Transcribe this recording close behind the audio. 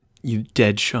You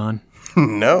dead, Sean?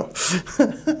 No.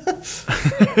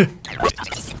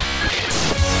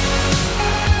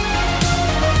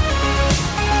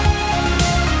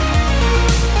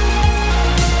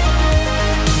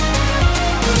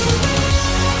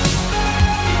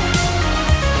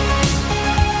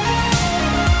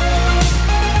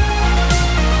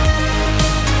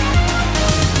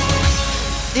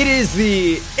 It is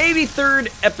the 83rd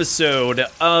episode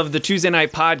of the Tuesday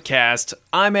Night Podcast.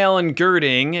 I'm Alan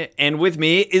Girding, and with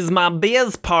me is my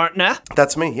biz partner.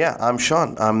 That's me, yeah. I'm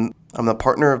Sean. I'm the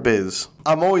partner of biz.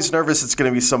 I'm always nervous it's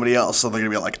going to be somebody else, so they're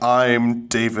going to be like, I'm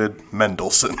David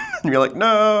Mendelsohn. And you're like,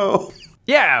 no.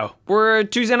 Yeah, we're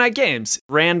Tuesday Night Games.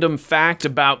 Random fact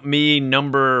about me,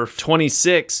 number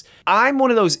 26. I'm one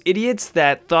of those idiots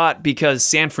that thought because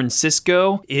San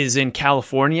Francisco is in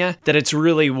California that it's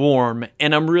really warm.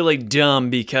 And I'm really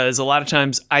dumb because a lot of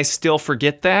times I still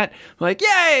forget that. I'm like,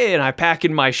 yay! And I pack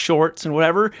in my shorts and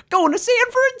whatever, going to San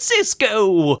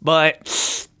Francisco.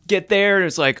 But get there and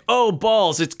it's like, oh,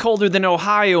 balls, it's colder than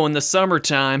Ohio in the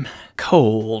summertime.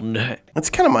 Cold.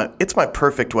 It's my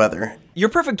perfect weather. Your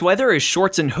perfect weather is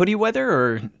shorts and hoodie weather,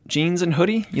 or jeans and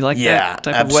hoodie? You like that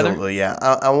type absolutely, of weather?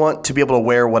 Yeah, I want to be able to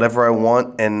wear whatever I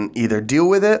want and either deal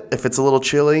with it if it's a little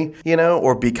chilly,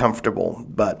 or be comfortable.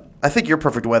 But I think your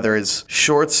perfect weather is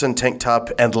shorts and tank top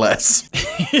and less.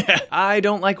 Yeah, I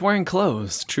don't like wearing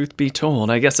clothes, truth be told.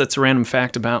 I guess that's a random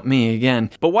fact about me again.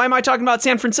 But why am I talking about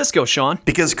San Francisco, Sean?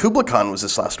 Because Kubla Khan was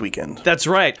this last weekend. That's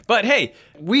right. But hey,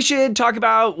 we should talk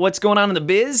about what's going on in the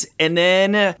biz, and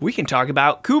then we can talk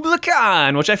about Kubla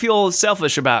Khan, which I feel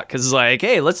selfish about, because it's like,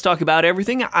 hey, let's talk about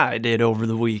everything I did over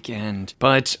the weekend.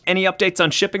 But any updates on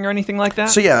shipping or anything like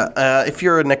that? So yeah, if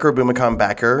you're a Necrobumicon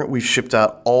backer, we've shipped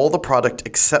out all the product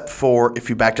except for if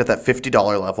you backed at that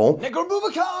 $50 level.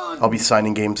 Necrobumicon! I'll be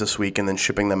signing games this week and then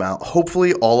shipping them out.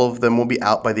 Hopefully all of them will be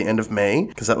out by the end of May,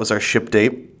 because that was our ship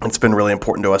date. It's been really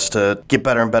important to us to get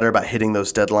better and better about hitting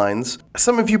those deadlines.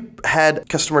 Some of you had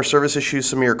customer service issues.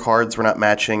 Some of your cards were not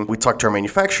matching. We talked to our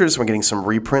manufacturers. We're getting some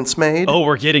reprints made. Oh,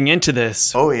 we're getting into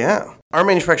this. Oh, yeah. Our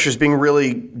manufacturer's being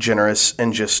really generous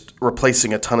and just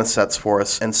replacing a ton of sets for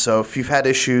us. And so if you've had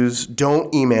issues,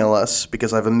 don't email us,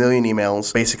 because I have a million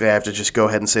emails. Basically, I have to just go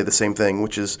ahead and say the same thing,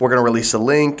 which is we're going to release a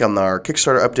link on our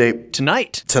Kickstarter update.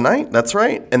 Tonight, that's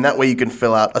right. And that way you can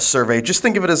fill out a survey. Just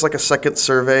think of it as like a second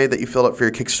survey that you filled out for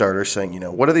your Kickstarter saying,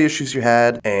 what are the issues you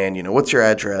had and, what's your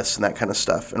address and that kind of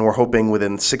stuff. And we're hoping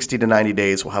within 60 to 90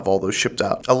 days we'll have all those shipped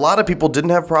out. A lot of people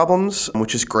didn't have problems,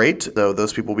 which is great. So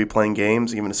those people will be playing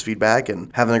games, giving us feedback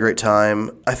and having a great time.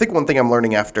 I think one thing I'm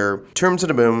learning after Terms of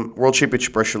the Boom, World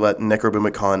Championship Rush Roulette, and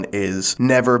Necrobumicon is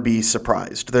never be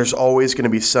surprised. There's always going to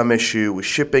be some issue with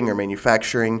shipping or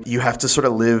manufacturing. You have to sort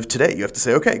of live today. You have to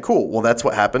say, okay, cool. Well, that's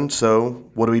what happened. So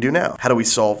what do we do now? How do we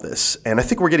solve this? And I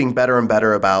think we're getting better and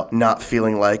better about not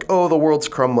feeling like, oh, the world's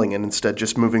crumbling, and instead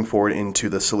just moving forward into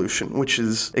the solution, which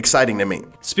is exciting to me.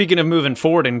 Speaking of moving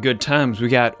forward in good times, we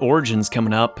got Origins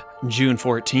coming up June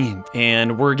 14th,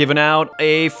 and we're giving out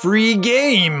a free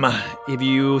game if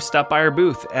you stop by our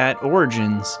booth at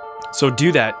Origins. So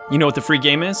do that. You know what the free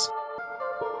game is?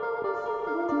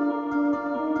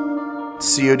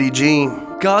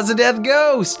 CODG. Cause of Death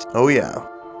Ghost. Oh, yeah.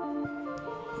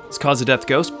 It's Cause of Death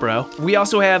Ghost, bro. We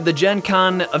also have the Gen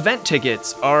Con event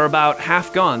tickets are about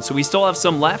half gone, so we still have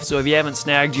some left, so if you haven't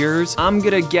snagged yours, I'm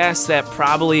gonna guess that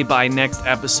probably by next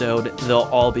episode, they'll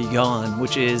all be gone,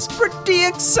 which is pretty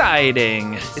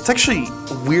exciting. It's actually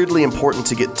weirdly important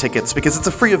to get tickets because it's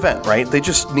a free event, right? They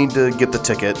just need to get the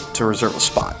ticket to reserve a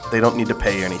spot. They don't need to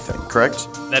pay anything, correct?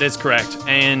 That is correct,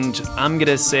 and I'm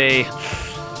gonna say,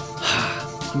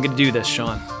 I'm gonna do this,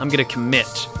 Sean. I'm gonna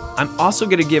commit. I'm also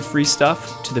going to give free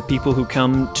stuff to the people who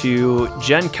come to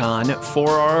Gen Con for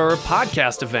our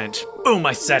podcast event. Boom,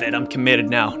 I said it. I'm committed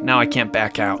now. Now I can't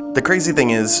back out. The crazy thing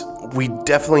is, we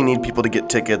definitely need people to get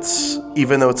tickets,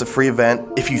 even though it's a free event.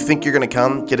 If you think you're going to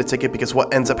come, get a ticket, because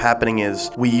what ends up happening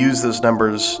is we use those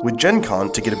numbers with Gen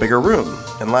Con to get a bigger room.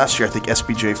 And last year, I think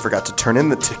SBJ forgot to turn in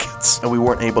the tickets, and we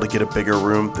weren't able to get a bigger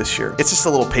room this year. It's just a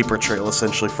little paper trail,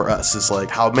 essentially, for us. It's like,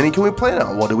 how many can we plan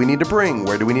on? What do we need to bring?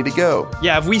 Where do we need to go?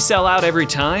 Yeah, if we sell out every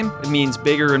time, it means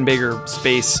bigger and bigger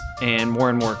space and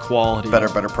more quality. Better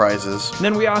prizes. And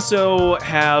then we also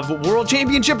have World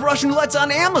Championship Russian Roulette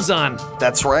on Amazon.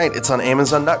 That's right. It's on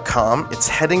Amazon.com. It's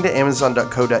heading to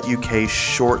Amazon.co.uk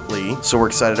shortly, so we're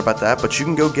excited about that, but you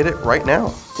can go get it right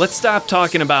now. Let's stop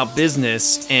talking about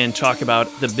business and talk about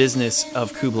the business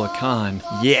of Kubla Khan.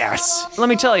 Yes. Let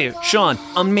me tell you, Sean,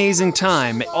 amazing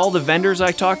time. All the vendors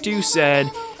I talked to said,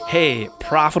 Hey,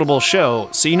 profitable show.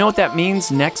 So you know what that means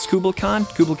next KublaCon?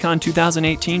 KublaCon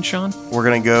 2018, Sean? We're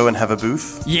going to go and have a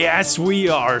booth? Yes, we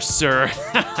are, sir.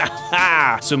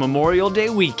 So Memorial Day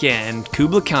weekend,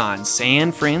 KublaCon,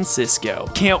 San Francisco.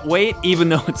 Can't wait, even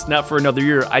though it's not for another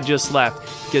year. I just left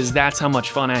because that's how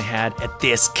much fun I had at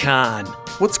this con.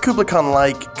 What's KublaCon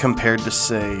like compared to,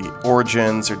 say,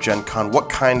 Origins or Gen Con? What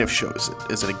kind of show is it?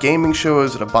 Is it a gaming show?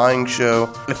 Is it a buying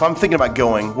show? If I'm thinking about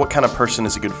going, what kind of person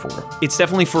is it good for? It's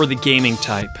definitely for the gaming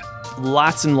type.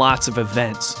 Lots and lots of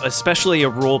events, especially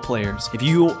of role players. If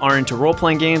you are into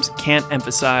role-playing games, can't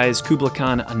emphasize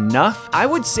KublaCon enough. I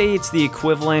would say it's the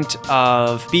equivalent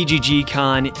of BGG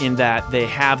Con in that they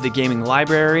have the gaming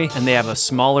library and they have a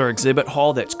smaller exhibit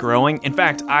hall that's growing. In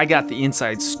fact, I got the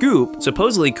inside scoop.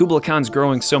 Supposedly, KublaCon's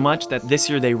growing so much that this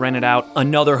year they rented out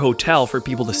another hotel for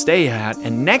people to stay at,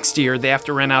 and next year they have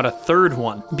to rent out a third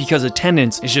one because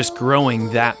attendance is just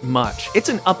growing that much. It's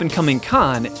an up-and-coming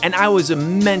con, and I was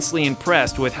immensely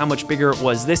impressed with how much bigger it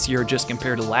was this year just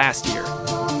compared to last year.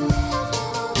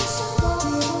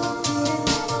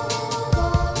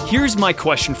 Here's my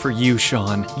question for you,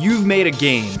 Sean. You've made a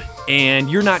game,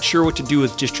 and you're not sure what to do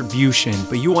with distribution,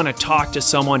 but you want to talk to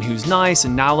someone who's nice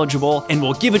and knowledgeable and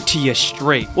will give it to you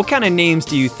straight. What kind of names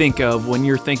do you think of when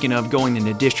you're thinking of going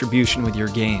into distribution with your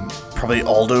game? Probably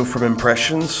Aldo from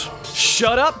Impressions.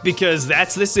 Shut up, because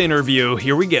that's this interview.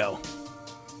 Here we go.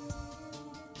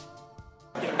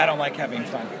 I don't like having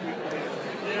fun.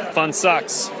 Fun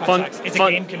sucks. Fun sucks. It's a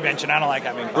game convention. I don't like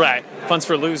having fun. Right. Fun's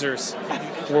for losers.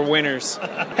 We're winners.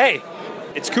 Hey,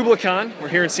 it's KublaCon. We're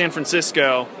here in San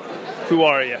Francisco. Who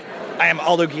are you? I am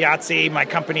Aldo Giazzi. My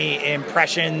company,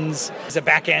 Impressions, is a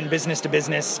back-end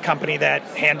business-to-business company that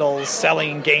handles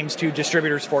selling games to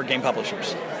distributors for game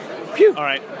publishers. Phew. All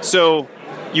right. So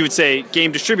you would say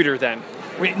game distributor then?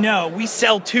 We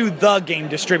sell to the game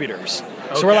distributors.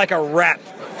 Okay. So we're like a rep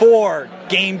for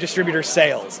game distributor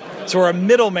sales. So we're a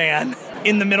middleman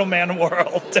in the middleman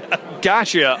world.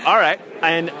 Gotcha. All right.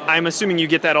 And I'm assuming you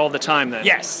get that all the time then?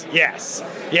 Yes.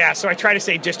 Yeah, so I try to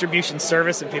say distribution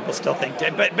service and people still think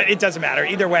that, but it doesn't matter.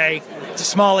 Either way, it's a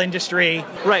small industry.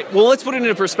 Right. Well, let's put it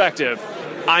into perspective.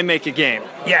 I make a game.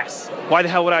 Yes. Why the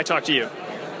hell would I talk to you?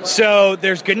 So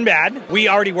there's good and bad. We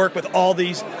already work with all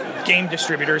these game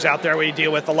distributors out there. We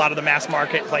deal with a lot of the mass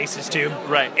market places too.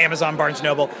 Right. Amazon, Barnes &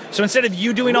 Noble. So instead of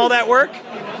you doing all that work,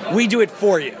 we do it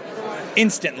for you.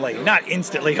 Instantly. Not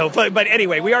instantly, hopefully. But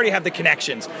anyway, we already have the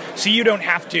connections. So you don't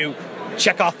have to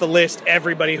check off the list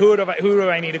everybody. Who do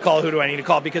I need to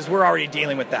call? Because we're already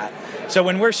dealing with that. So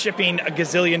when we're shipping a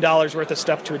gazillion dollars worth of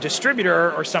stuff to a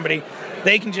distributor or somebody,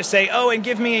 they can just say, oh, and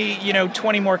give me,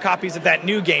 20 more copies of that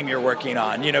new game you're working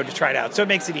on, to try it out. So it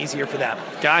makes it easier for them.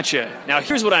 Gotcha. Now,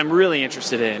 here's what I'm really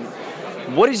interested in.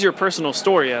 What is your personal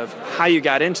story of how you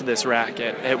got into this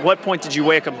racket? At what point did you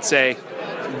wake up and say,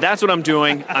 that's what I'm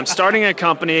doing. I'm starting a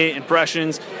company,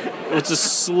 Impressions. It's a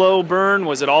slow burn.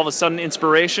 Was it all of a sudden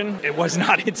inspiration? It was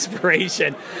not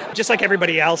inspiration. Just like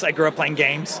everybody else, I grew up playing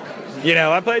games.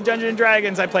 I played Dungeons &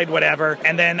 Dragons, I played whatever,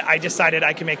 and then I decided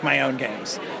I could make my own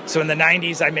games. So in the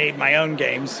 90s, I made my own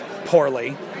games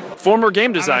poorly. Former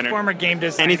game designer. I'm a former game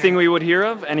designer. Anything we would hear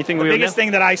of? Anything we would know? The biggest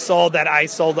thing that I sold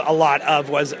a lot of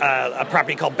was a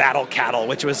property called Battle Cattle,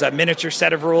 which was a miniature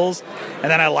set of rules.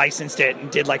 And then I licensed it and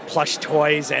did like plush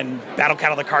toys and Battle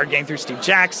Cattle, the card game through Steve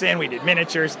Jackson. We did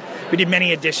miniatures. We did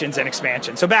many additions and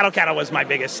expansions. So Battle Cattle was my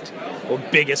biggest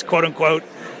quote unquote,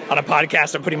 on a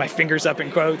podcast, I'm putting my fingers up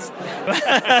in quotes.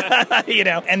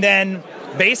 And then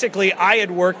basically I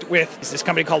had worked with this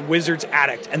company called Wizards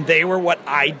Addict, and they were what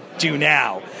I do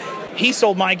now. He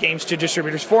sold my games to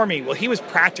distributors for me. Well, he was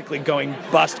practically going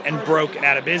bust and broke and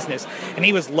out of business. And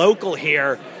he was local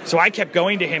here, so I kept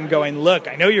going to him going, look,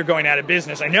 I know you're going out of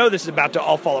business. I know this is about to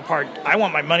all fall apart. I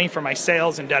want my money for my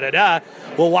sales and da-da-da.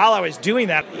 Well, while I was doing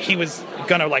that, he was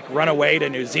going to run away to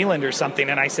New Zealand or something.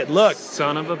 And I said, look.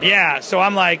 Son of a... Yeah, so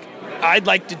I'm like, I'd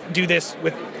like to do this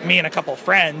with me and a couple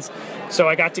friends. So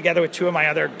I got together with two of my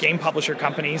other game publisher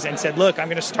companies and said, look, I'm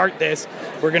going to start this.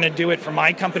 We're going to do it for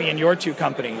my company and your two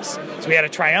companies. So we had a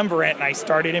triumvirate, and I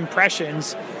started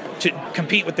Impressions to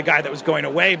compete with the guy that was going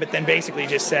away, but then basically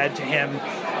just said to him,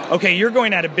 okay, you're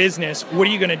going out of business. What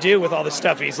are you going to do with all this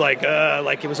stuff? He's like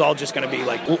it was all just going to be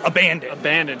abandoned.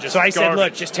 Abandoned, just So I garbage. said,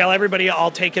 look, just tell everybody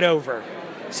I'll take it over.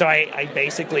 So I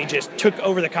basically just took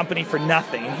over the company for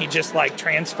nothing. He just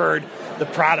transferred the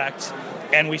product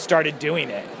and we started doing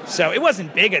it. So it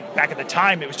wasn't big back at the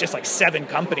time. It was just like 7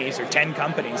 companies or 10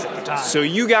 companies at the time. So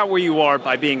you got where you are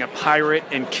by being a pirate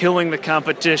and killing the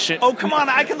competition. Oh, come on.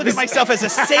 I can look at myself as a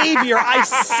savior. I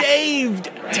saved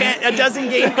a dozen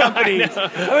game companies.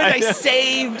 I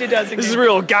saved a dozen This is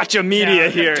real gotcha media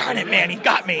here. Darn it, man. He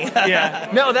got me. Yeah.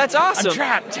 No, that's awesome. I'm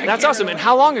trapped. That's awesome. And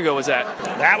how long ago was that?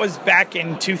 That was back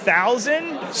in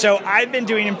 2000. So I've been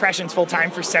doing impressions full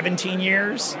time for 17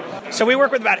 years. So we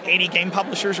work with about 80 game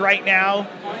publishers right now.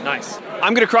 Nice.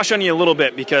 I'm going to crush on you a little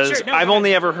bit because I've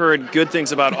only ever heard good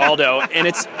things about Aldo, and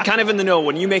it's kind of in the know.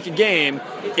 When you make a game,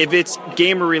 if it's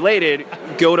gamer related,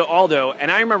 go to Aldo.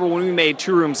 And I remember when we made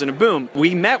Two Rooms and a Boom,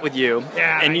 we met with you.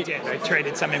 Yeah, and I did. I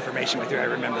traded some information with you, I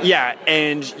remember. Yeah,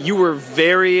 and you were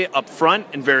very upfront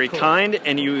and very kind,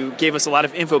 and you gave us a lot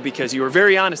of info because you were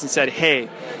very honest and said, hey,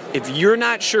 if you're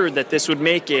not sure that this would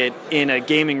make it in a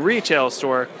gaming retail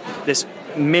store, this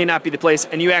may not be the place,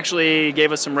 and you actually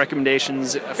gave us some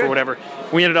recommendations for whatever.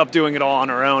 We ended up doing it all on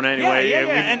our own anyway.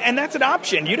 Yeah. And that's an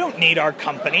option. You don't need our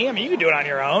company. I mean, you can do it on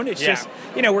your own. It's just,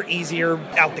 we're easier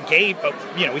out the gate, but,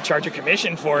 we charge a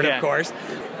commission for it, of course.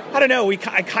 I don't know.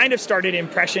 I kind of started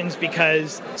Impressions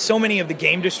because so many of the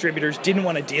game distributors didn't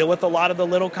want to deal with a lot of the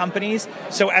little companies.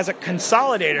 So as a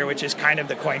consolidator, which is kind of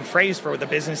the coined phrase for the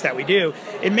business that we do,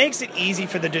 it makes it easy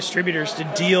for the distributors to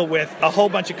deal with a whole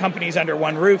bunch of companies under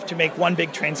one roof to make one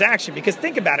big transaction. Because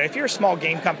think about it. If you're a small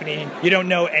game company and you don't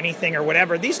know anything or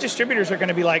whatever, these distributors are going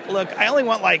to be like, look, I only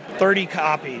want like 30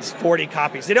 copies, 40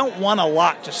 copies. They don't want a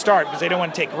lot to start because they don't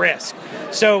want to take risk.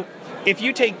 So if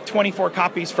you take 24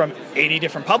 copies from 80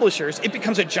 different publishers, it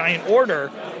becomes a giant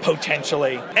order,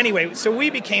 potentially. Anyway, so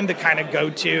we became the kind of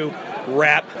go-to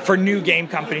rep for new game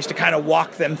companies to kind of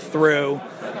walk them through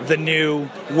the new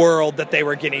world that they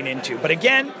were getting into. But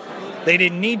again, they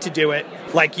didn't need to do it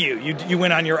like you. You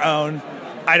went on your own.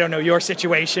 I don't know your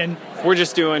situation. We're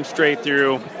just doing straight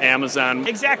through Amazon.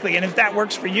 Exactly, and if that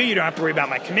works for you, you don't have to worry about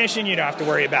my commission, you don't have to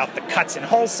worry about the cuts in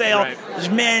wholesale. Right. There's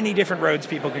many different roads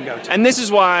people can go to. And this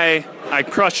is why I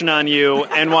crushing on you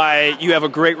and why you have a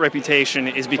great reputation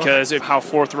is because of how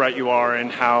forthright you are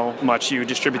and how much you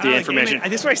distribute the information.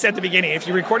 This is what I said at the beginning. If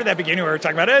you recorded that beginning where we were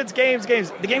talking about, it's games.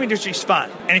 The game industry is fun.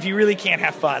 And if you really can't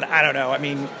have fun, I don't know. I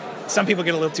mean, some people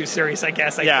get a little too serious, I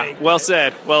guess. I think. Well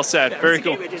said. Very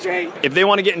cool. If they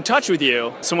want to get in touch with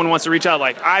you, someone wants to reach out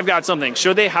like, I've got something.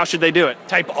 How should they do it?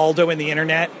 Type Aldo in the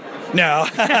internet. No.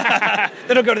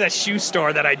 Then I'll go to that shoe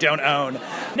store that I don't own.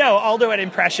 No, Aldo at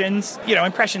Impressions.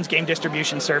 Impressions Game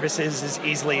Distribution Services is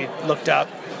easily looked up.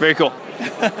 Very cool.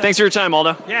 Thanks for your time,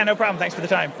 Aldo. Yeah, no problem. Thanks for the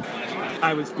time.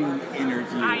 I was being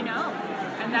interviewed. I know.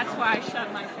 And that's why I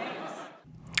shut my face.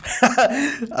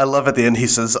 I love at the end he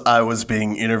says, I was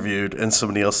being interviewed, and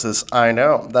somebody else says, I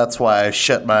know, that's why I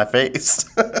shut my face.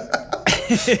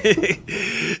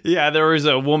 Yeah, there was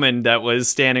a woman that was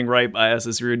standing right by us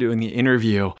as we were doing the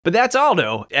interview. But that's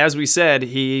Aldo. As we said,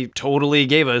 he totally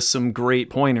gave us some great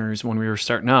pointers when we were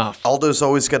starting off. Aldo's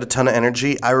always got a ton of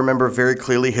energy. I remember very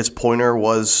clearly his pointer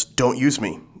was, don't use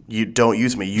me. You don't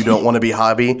use me. You don't want to be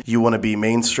hobby. You want to be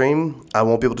mainstream. I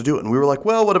won't be able to do it. And we were like,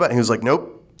 well, what about? And he was like,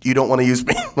 nope. You don't want to use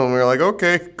me. And we were like,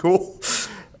 okay, cool.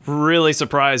 Really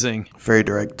surprising. Very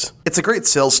direct. It's a great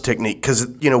sales technique because,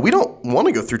 we don't want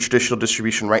to go through traditional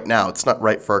distribution right now. It's not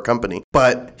right for our company.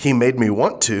 But he made me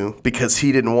want to because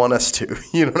he didn't want us to.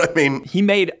 You know what I mean? He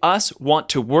made us want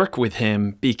to work with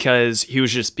him because he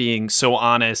was just being so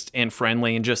honest and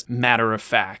friendly and just matter of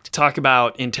fact. Talk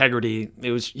about integrity.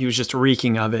 He was just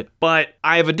reeking of it. But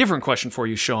I have a different question for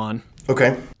you, Sean.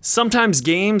 Okay. Sometimes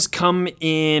games come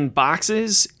in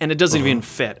boxes and it doesn't even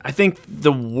fit. I think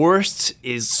the worst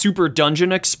is Super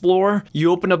Dungeon Explorer.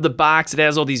 You open up the box, it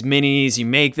has all these minis, you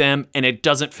make them, and it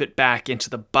doesn't fit back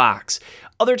into the box.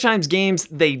 Other times games,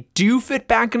 they do fit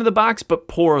back into the box, but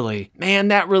poorly. Man,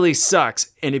 that really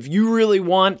sucks. And if you really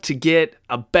want to get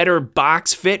a better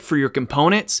box fit for your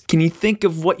components, can you think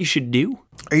of what you should do?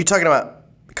 Are you talking about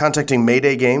contacting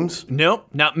Mayday Games? Nope,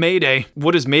 not Mayday.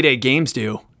 What does Mayday Games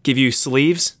do? Give you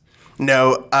sleeves?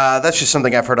 No, that's just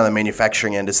something I've heard on the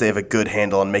manufacturing end is they have a good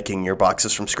handle on making your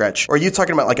boxes from scratch. Or are you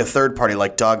talking about like a third party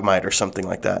like Dogmite or something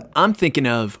like that? I'm thinking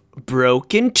of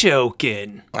Broken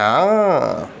Token.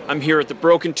 Ah. I'm here at the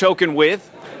Broken Token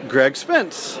with Greg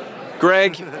Spence.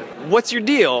 Greg, what's your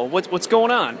deal? What's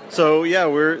going on? So yeah,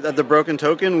 we're at the Broken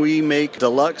Token. We make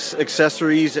deluxe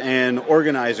accessories and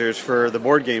organizers for the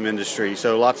board game industry.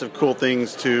 So lots of cool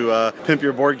things to pimp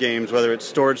your board games, whether it's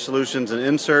storage solutions and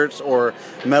inserts or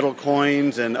metal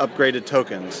coins and upgraded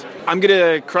tokens. I'm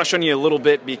going to crush on you a little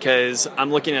bit because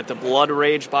I'm looking at the Blood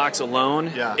Rage box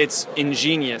alone. Yeah. It's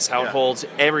ingenious how it holds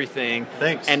everything.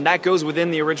 Thanks. And that goes within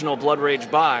the original Blood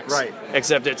Rage box. Right.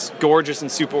 Except it's gorgeous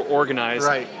and super organized.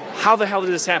 Right. How the hell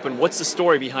did this happen? What's the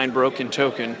story behind Broken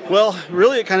Token? Well,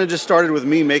 really, it kind of just started with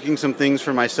me making some things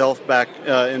for myself back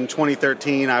in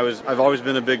 2013. I've always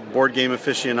been a big board game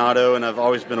aficionado, and I've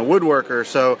always been a woodworker,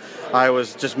 so I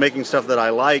was just making stuff that I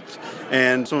liked,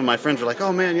 and some of my friends were like,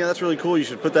 oh man, yeah, that's really cool, you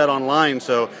should put that online.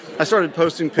 So I started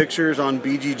posting pictures on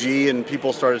BGG, and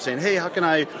people started saying, hey, how can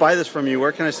I buy this from you?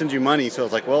 Where can I send you money? So I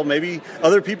was like, well, maybe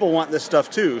other people want this stuff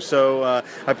too. So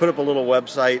I put up a little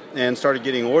website and started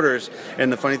getting orders,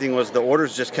 and the funny thing was the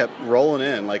orders just kept rolling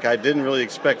in. Like, I didn't really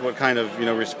expect what kind of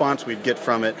response we'd get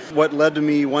from it. What led to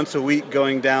me once a week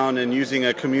going down and using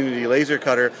a community laser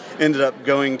cutter ended up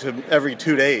going to every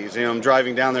 2 days. I'm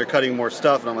driving down there cutting more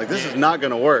stuff, and I'm like, this is not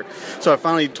going to work. So I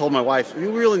finally told my wife, we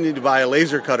really need to buy a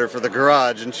laser cutter for the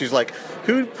garage. And she's like,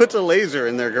 who puts a laser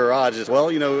in their garage? Well,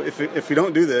 if we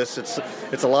don't do this, it's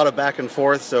a lot of back and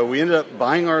forth. So we ended up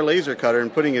buying our laser cutter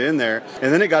and putting it in there.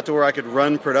 And then it got to where I could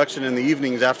run production in the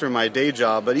evenings after my day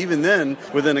job. But even then,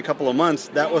 within a couple of months,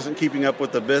 that wasn't keeping up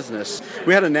with the business.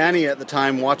 We had a nanny at the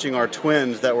time watching our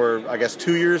twins that were, I guess,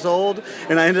 2 years old.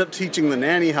 And I ended up teaching the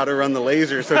nanny how to run the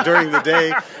laser. So during the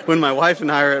day, when my wife and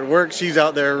I are at work, she's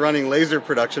out there running laser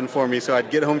production for me. So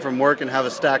I'd get home from work and have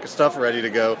a stack of stuff ready to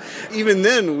go. Even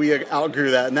then, we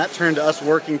outgrew that. And that turned to us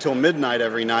working till midnight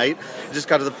every night. It just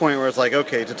got to the point where it's like,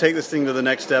 okay, to take this thing to the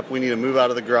next step, we need to move out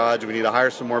of the garage. We need to hire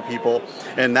some more people.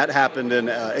 And that happened in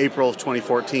April of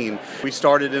 2014. We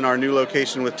started in our new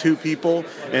location with 2 people.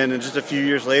 And just a few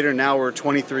years later, now we're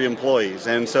 23 employees.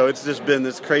 And so it's just been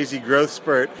this crazy growth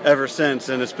spurt ever since.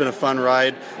 And it's been a fun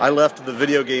ride. I left the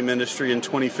video game industry in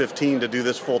 2015 to do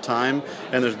this full time.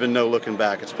 And there's been no looking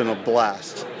back. It's been a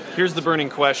blast. Here's the burning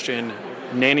question.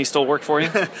 Nanny still work for you?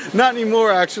 Not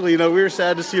anymore, actually. We were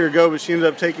sad to see her go, but she ended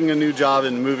up taking a new job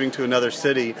and moving to another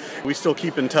city. We still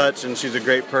keep in touch, and she's a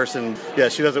great person. Yeah,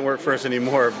 she doesn't work for us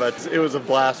anymore, but it was a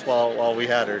blast while we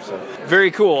had her. So very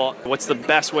cool. What's the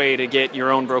best way to get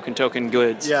your own Broken Token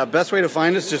goods? Yeah, best way to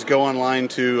find us, just go online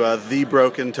to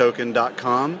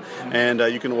thebrokentoken.com, and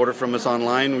you can order from us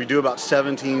online. We do about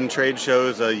 17 trade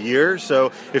shows a year,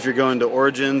 so if you're going to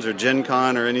Origins or Gen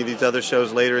Con or any of these other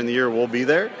shows later in the year, we'll be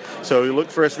there. So look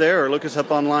for us there or look us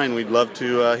up online. We'd love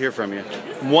to hear from you.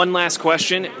 One last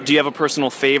question. Do you have a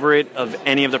personal favorite of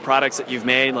any of the products that you've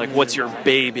made? Like, what's your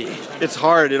baby? It's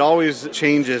hard. It always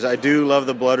changes. I do love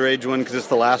the Blood Rage one because it's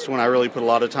the last one I really put a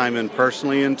lot of time in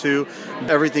personally into.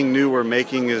 Everything new we're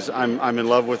making is I'm in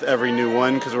love with every new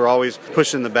one because we're always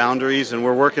pushing the boundaries, and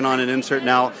we're working on an insert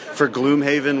now for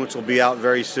Gloomhaven, which will be out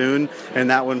very soon, and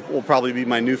that one will probably be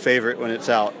my new favorite when it's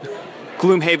out.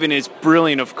 Gloomhaven is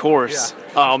brilliant, of course. Yeah.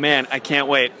 Oh man, I can't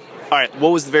wait. All right, what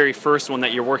was the very first one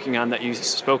that you're working on that you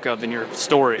spoke of in your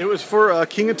story? It was for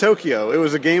King of Tokyo. It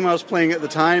was a game I was playing at the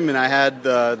time, and I had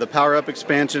the Power Up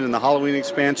expansion and the Halloween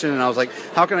expansion, and I was like,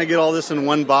 how can I get all this in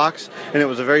one box? And it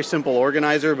was a very simple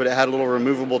organizer, but it had a little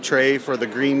removable tray for the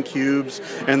green cubes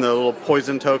and the little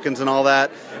poison tokens and all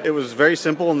that. It was very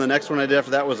simple, and the next one I did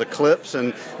after that was Eclipse,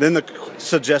 and then the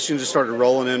suggestions just started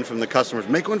rolling in from the customers.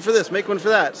 Make one for this, make one for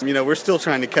that. We're still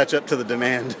trying to catch up to the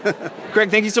demand.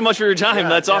 Greg, thank you so much for your time.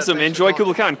 That's awesome. Enjoy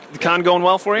KublaCon. The con going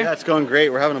well for you? Yeah, it's going great.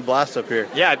 We're having a blast up here.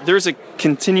 Yeah, there's a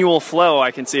continual flow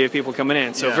I can see of people coming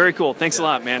in. So very cool. Thanks a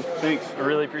lot, man. Thanks. I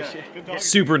really appreciate it.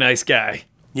 Super nice guy.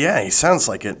 Yeah, he sounds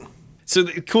like it. So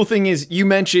the cool thing is you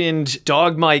mentioned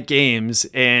Dogmite Games,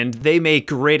 and they make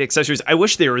great accessories. I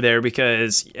wish they were there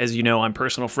because, as you know, I'm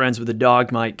personal friends with the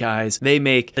Dogmite guys. They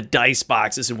make the dice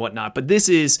boxes and whatnot, but this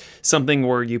is something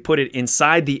where you put it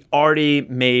inside the already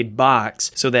made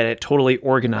box so that it totally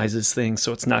organizes things,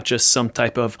 so it's not just some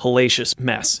type of hellacious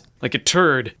mess. Like a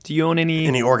turd. Do you own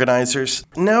any organizers?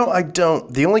 No, I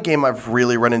don't. The only game I've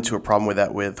really run into a problem with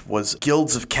that with was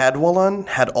Guilds of Cadwallon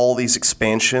had all these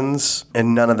expansions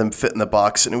and none of them fit in the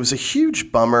box, and it was a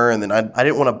huge bummer. And then I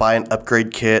didn't want to buy an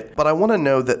upgrade kit, but I want to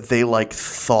know that they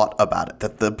thought about it,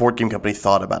 that the board game company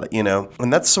thought about it,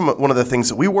 And that's one of the things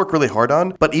that we work really hard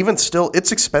on. But even still,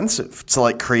 it's expensive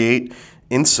to create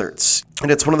inserts. And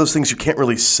it's one of those things you can't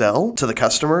really sell to the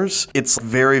customers. It's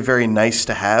very, very nice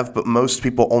to have, but most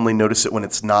people only notice it when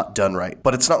it's not done right.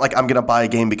 But it's not like I'm going to buy a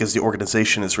game because the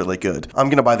organization is really good. I'm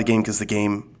going to buy the game because the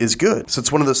game is good. So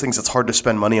it's one of those things that's hard to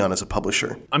spend money on as a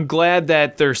publisher. I'm glad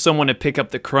that there's someone to pick up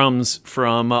the crumbs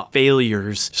from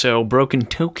failures. So, Broken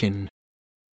Token.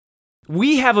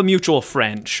 We have a mutual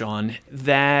friend, Sean,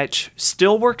 that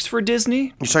still works for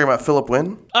Disney. You're talking about Philip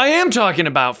Wynn? I am talking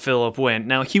about Philip Wynn.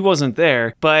 Now, he wasn't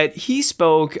there, but he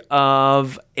spoke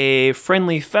of a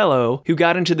friendly fellow who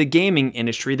got into the gaming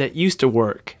industry that used to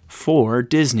work for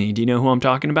Disney. Do you know who I'm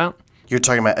talking about? You're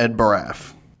talking about Ed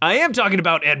Baraff. I am talking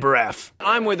about Ed Baraff.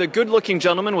 I'm with a good-looking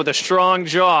gentleman with a strong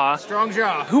jaw. Strong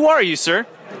jaw. Who are you, sir?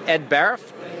 Ed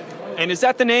Baraff. And is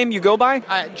that the name you go by?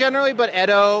 Generally, but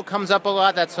Edo comes up a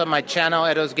lot. That's on my channel,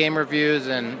 Edo's Game Reviews,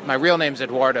 and my real name's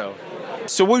Eduardo.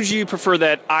 So what would you prefer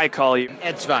that I call you?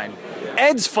 Ed's fine.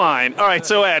 Ed's fine. All right,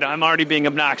 so Ed, I'm already being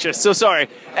obnoxious. So sorry.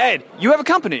 Ed, you have a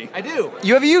company. I do.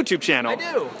 You have a YouTube channel. I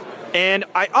do. And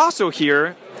I also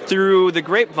hear through the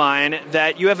grapevine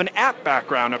that you have an app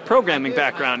background, a programming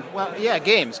background. Well, yeah,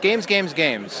 games. Games.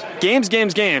 Games.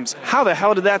 How the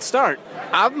hell did that start?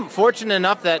 I'm fortunate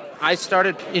enough that I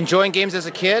started enjoying games as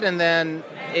a kid, and then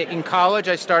in college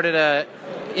I started a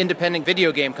independent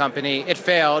video game company. It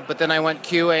failed, but then I went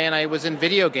QA and I was in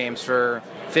video games for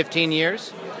 15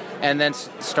 years, and then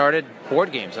started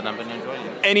board games, and I've been enjoying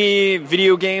it. Any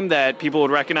video game that people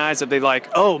would recognize that they like,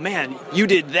 oh man, you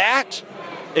did that?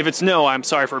 If it's no, I'm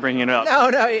sorry for bringing it up.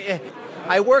 No.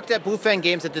 I worked at Blue Fang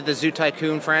Games that did the Zoo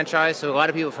Tycoon franchise, so a lot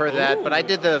of people have heard of that. But I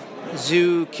did the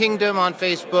Zoo Kingdom on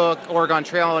Facebook, Oregon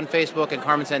Trail on Facebook, and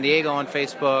Carmen Sandiego on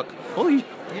Facebook. Holy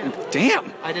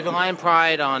damn. I did Lion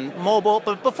Pride on mobile.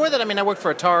 But before that, I worked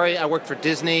for Atari, I worked for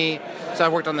Disney, so I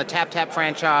worked on the Tap Tap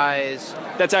franchise.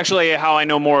 That's actually how I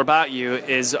know more about you,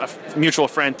 is a mutual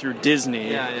friend through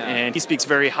Disney. Yeah. And he speaks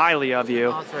very highly of you.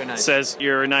 Oh, that's very nice. Says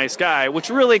you're a nice guy, which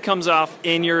really comes off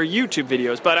in your YouTube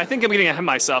videos. But I think I'm getting ahead of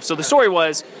myself. So the story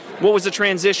was, what was the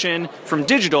transition from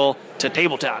digital to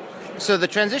tabletop? So the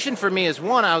transition for me is,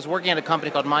 one, I was working at a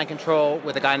company called Mind Control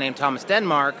with a guy named Thomas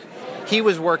Denmark. He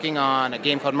was working on a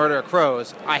game called Murder of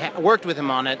Crows. I worked with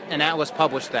him on it, and Atlas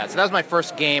published that. So that was my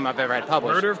first game I've ever had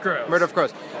published. Murder of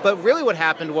Crows. But really what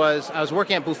happened was I was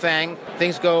working at Bufang.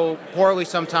 Things go poorly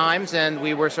sometimes, and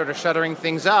we were sort of shuttering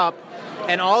things up.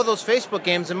 And all of those Facebook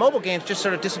games and mobile games just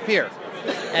sort of disappear.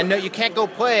 And no, you can't go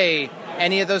play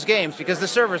any of those games because the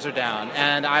servers are down.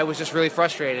 And I was just really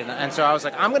frustrated. And so I was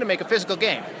like, I'm going to make a physical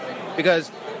game.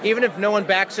 Because even if no one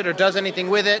backs it or does anything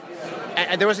with it,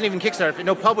 and there wasn't even Kickstarter, if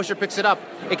no publisher picks it up,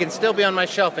 it can still be on my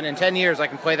shelf, and in 10 years I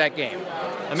can play that game.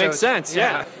 That makes sense,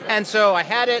 yeah. And so I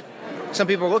had it. Some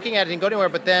people were looking at it, didn't go anywhere,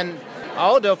 but then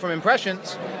Aldo from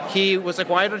Impressions, he was like,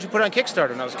 why don't you put it on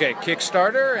Kickstarter? And I was like, okay,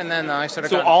 Kickstarter, and then I started...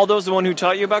 So Aldo's the one who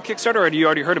taught you about Kickstarter, or had you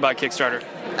already heard about Kickstarter?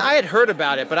 I had heard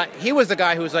about it, but he was the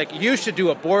guy who was like, you should do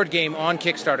a board game on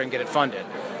Kickstarter and get it funded.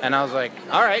 And I was like,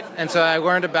 all right. And so I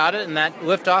learned about it, and that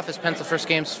Liftoff is Pencil First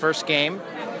Game's first game.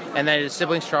 And then it is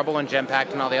Siblings Trouble and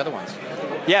Gempact and all the other ones.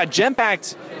 Yeah,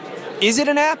 Gempact, is it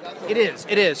an app? It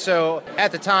is. So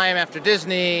at the time, after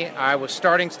Disney, I was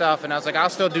starting stuff, and I was like, I'll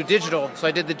still do digital. So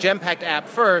I did the Gempact app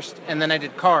first, and then I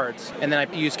did cards, and then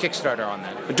I used Kickstarter on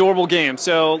that. Adorable game.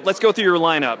 So let's go through your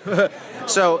lineup.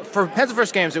 So for Pencil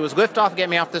First Games, it was Liftoff, Get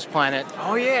Me Off This Planet.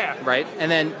 Oh, yeah. Right?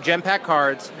 And then Gempact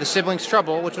Cards, The Siblings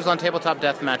Trouble, which was on Tabletop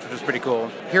Deathmatch, which was pretty cool.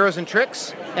 Heroes and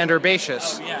Tricks, and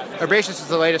Herbaceous. Oh, yeah. Herbaceous is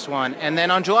the latest one. And then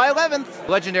on July 11th,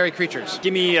 Legendary Creatures.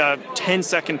 Give me a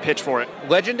 10-second pitch for it.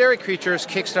 Legendary Creatures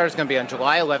Kickstarter is going to be on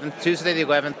July 11th, Tuesday the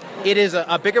 11th. It is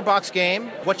a bigger box game.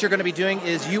 What you're going to be doing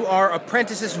is you are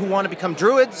apprentices who want to become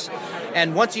druids,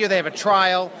 and once a year they have a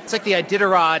trial. It's like the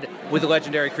Iditarod with the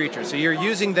Legendary Creatures. So you're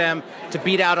using them to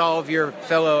beat out all of your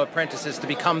fellow apprentices to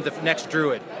become the next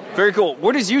druid. Very cool.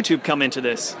 Where does YouTube come into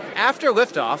this? After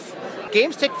Liftoff,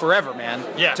 games take forever, man.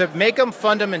 Yeah. To make them,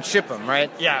 fund them, and ship them, right?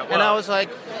 Yeah, well, and I was like...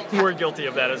 We're guilty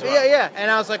of that as well. Yeah.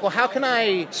 And I was like, well, how can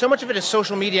I... So much of it is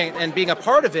social media and being a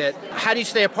part of it. How do you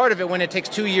stay a part of it when it takes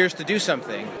 2 years to do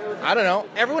something? I don't know.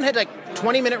 Everyone had like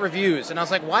 20-minute reviews, and I was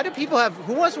like, why do people have...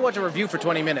 Who wants to watch a review for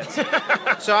 20 minutes?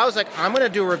 So I was like, I'm going to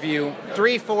do a review,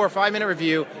 3, 4, 5-minute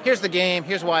review. Here's the game.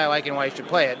 Here's why I like it and why you should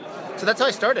play it. So that's how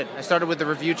I started. I started with the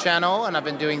review channel, and I've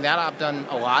been doing that. I've done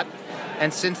a lot.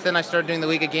 And since then, I started doing the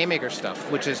League of Game Makers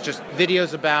stuff, which is just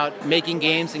videos about making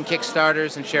games and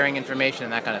Kickstarters and sharing information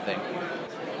and that kind of thing.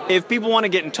 If people want to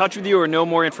get in touch with you or know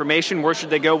more information, where should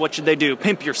they go? What should they do?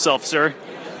 Pimp yourself, sir.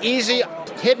 Easy.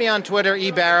 Hit me on Twitter,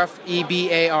 eBaraf,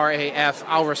 E-B-A-R-A-F.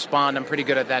 I'll respond. I'm pretty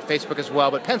good at that. Facebook as well.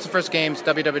 But Pencil First Games,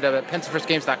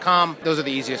 www.pencilfirstgames.com. Those are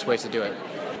the easiest ways to do it.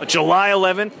 July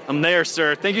 11th. I'm there,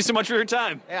 sir. Thank you so much for your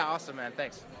time. Yeah, awesome, man.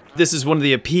 Thanks. This is one of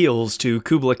the appeals to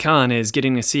Kubla Khan, is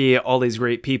getting to see all these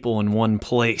great people in one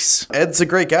place. Ed's a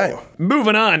great guy.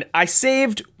 Moving on, I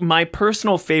saved my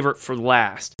personal favorite for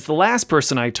last. The last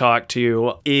person I talked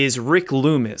to is Rick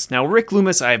Loomis. Now, Rick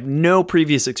Loomis I have no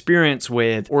previous experience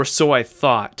with, or so I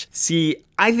thought. See,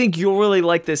 I think you'll really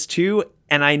like this too,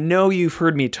 and I know you've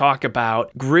heard me talk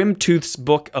about Grimtooth's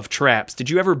Book of Traps. Did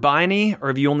you ever buy any, or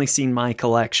have you only seen my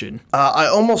collection? I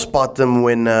almost bought them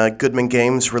when Goodman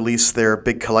Games released their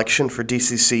big collection for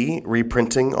DCC,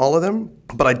 reprinting all of them,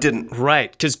 but I didn't.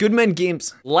 Right, because Goodman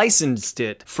Games licensed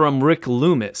it from Rick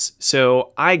Loomis,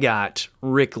 so I got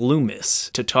Rick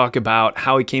Loomis to talk about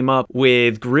how he came up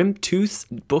with Grimtooth's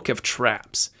Book of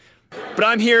Traps. But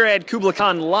I'm here at Kubla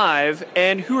Khan Live,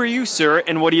 and who are you, sir,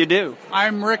 and what do you do?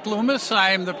 I'm Rick Loomis.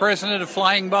 I'm the president of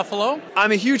Flying Buffalo.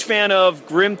 I'm a huge fan of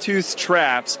Grimtooth's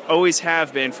Traps, always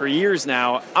have been for years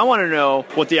now. I want to know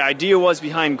what the idea was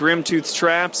behind Grimtooth's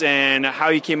Traps and how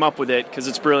you came up with it, because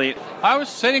it's brilliant. I was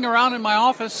sitting around in my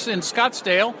office in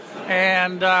Scottsdale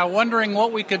and wondering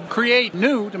what we could create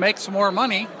new to make some more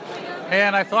money.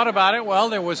 And I thought about it. Well,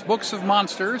 there was books of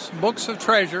monsters, books of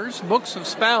treasures, books of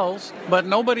spells, but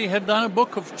nobody had done a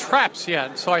book of traps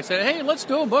yet. So I said, hey, let's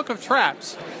do a book of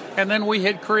traps. And then we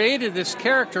had created this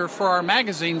character for our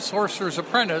magazine, Sorcerer's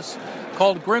Apprentice,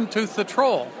 called Grimtooth the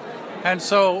Troll. And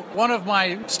so one of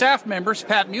my staff members,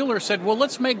 Pat Mueller, said, well,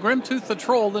 let's make Grimtooth the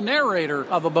Troll the narrator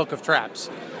of a book of traps.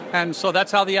 And so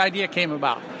that's how the idea came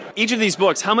about. Each of these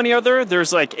books, how many are there?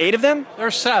 There's like 8 of them?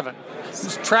 There's 7.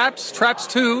 Traps, Traps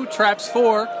 2, Traps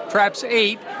 4, Traps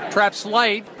 8, Traps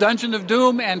Light, Dungeon of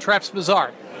Doom, and Traps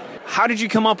Bizarre. How did you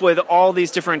come up with all these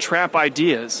different trap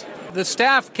ideas? The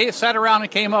staff sat around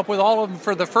and came up with all of them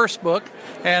for the first book,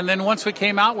 and then once we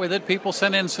came out with it, people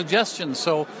sent in suggestions,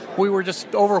 so we were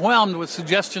just overwhelmed with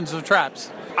suggestions of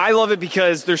traps. I love it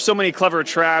because there's so many clever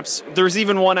traps. There's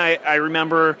even one I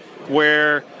remember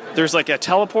where there's like a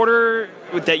teleporter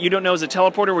that you don't know is a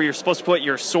teleporter where you're supposed to put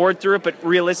your sword through it, but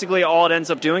realistically all it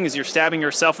ends up doing is you're stabbing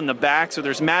yourself in the back. So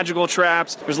there's magical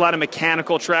traps, there's a lot of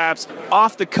mechanical traps.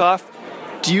 Off the cuff,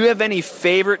 do you have any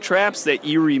favorite traps that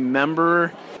you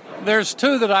remember? There's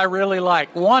 2 that I really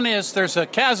like. One is there's a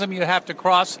chasm you have to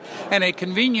cross and a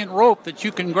convenient rope that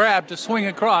you can grab to swing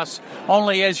across,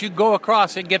 only as you go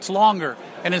across it gets longer.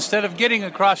 And instead of getting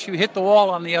across, you hit the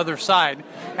wall on the other side.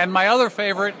 And my other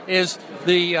favorite is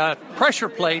the pressure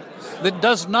plate that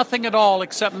does nothing at all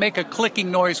except make a clicking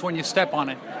noise when you step on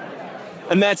it.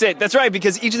 And that's it. That's right,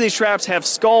 because each of these traps have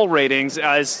skull ratings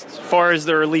as far as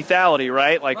their lethality,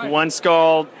 right? Like 1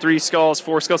 skull, 3 skulls,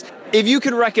 4 skulls. If you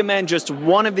could recommend just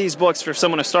one of these books for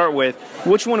someone to start with,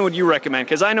 which one would you recommend?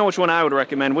 Because I know which one I would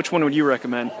recommend. Which one would you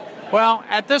recommend? Well,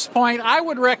 at this point, I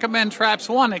would recommend Traps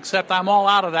 1, except I'm all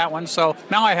out of that one, so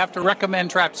now I have to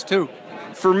recommend Traps 2.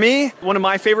 For me, one of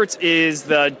my favorites is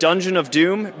the Dungeon of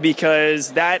Doom,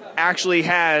 because that actually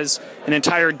has an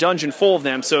entire dungeon full of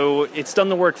them. So it's done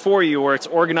the work for you, or it's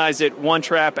organized it one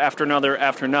trap after another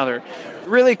after another.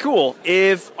 Really cool.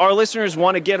 If our listeners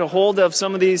want to get a hold of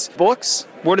some of these books,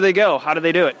 where do they go? How do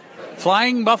they do it?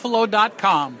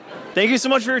 FlyingBuffalo.com. Thank you so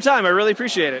much for your time. I really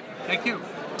appreciate it. Thank you.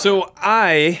 So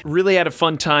I really had a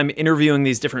fun time interviewing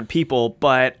these different people,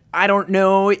 but I don't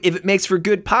know if it makes for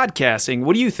good podcasting.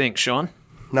 What do you think, Sean?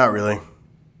 Not really.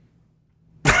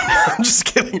 I'm just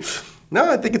kidding. No,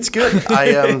 I think it's good.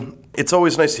 It's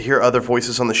always nice to hear other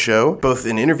voices on the show, both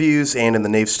in interviews and in the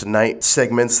Knaves Tonight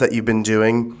segments that you've been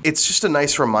doing. It's just a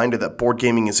nice reminder that board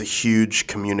gaming is a huge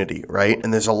community, right?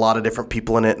 And there's a lot of different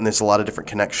people in it, and there's a lot of different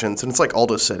connections. And it's like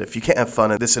Aldo said, if you can't have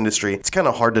fun in this industry, it's kind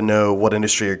of hard to know what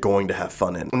industry you're going to have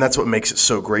fun in. And that's what makes it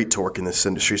so great to work in this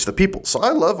industry, is the people. So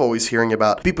I love always hearing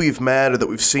about people you've met or that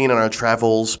we've seen on our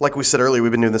travels. Like we said earlier,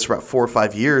 we've been doing this for about 4 or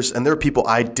 5 years, and there are people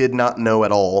I did not know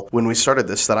at all when we started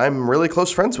this that I'm really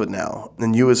close friends with now,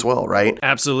 and you as well, right?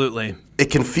 Absolutely.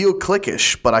 It can feel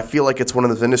cliquish, but I feel like it's one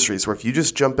of those industries where if you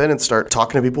just jump in and start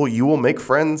talking to people, you will make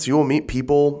friends, you will meet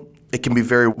people. It can be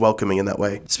very welcoming in that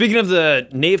way. Speaking of the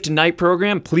Knave Tonight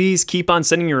program, please keep on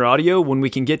sending your audio. When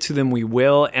we can get to them, we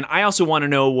will. And I also want to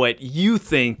know what you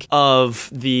think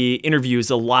of the interviews,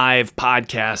 the live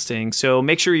podcasting. So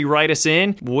make sure you write us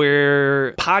in.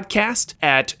 We're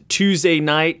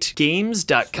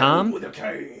podcast@TuesdayNightGames.com.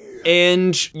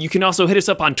 And you can also hit us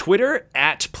up on Twitter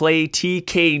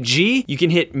 @PlayTKG. You can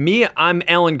hit me. I'm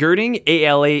Alan Girding,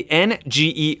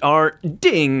 ALANGER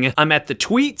Ding. I'm at the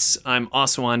tweets. I'm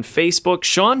also on Facebook.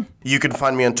 Sean? You can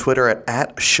find me on Twitter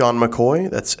at Sean McCoy.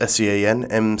 That's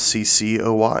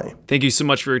SeanMccoy. Thank you so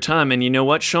much for your time. And you know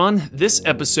what, Sean? This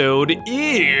episode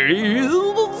is...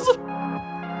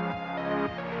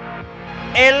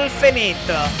 El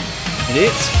finito. It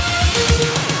is.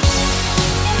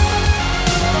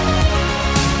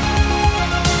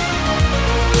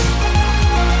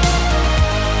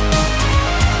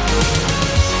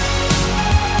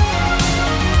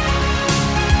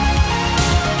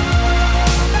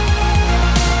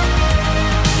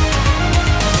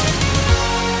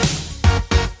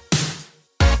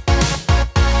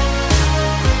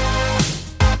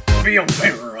 Be a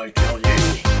mirror, I tell you.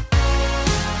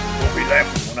 Don't be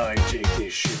laughing when I take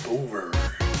this ship over.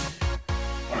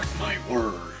 Mark my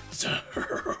words.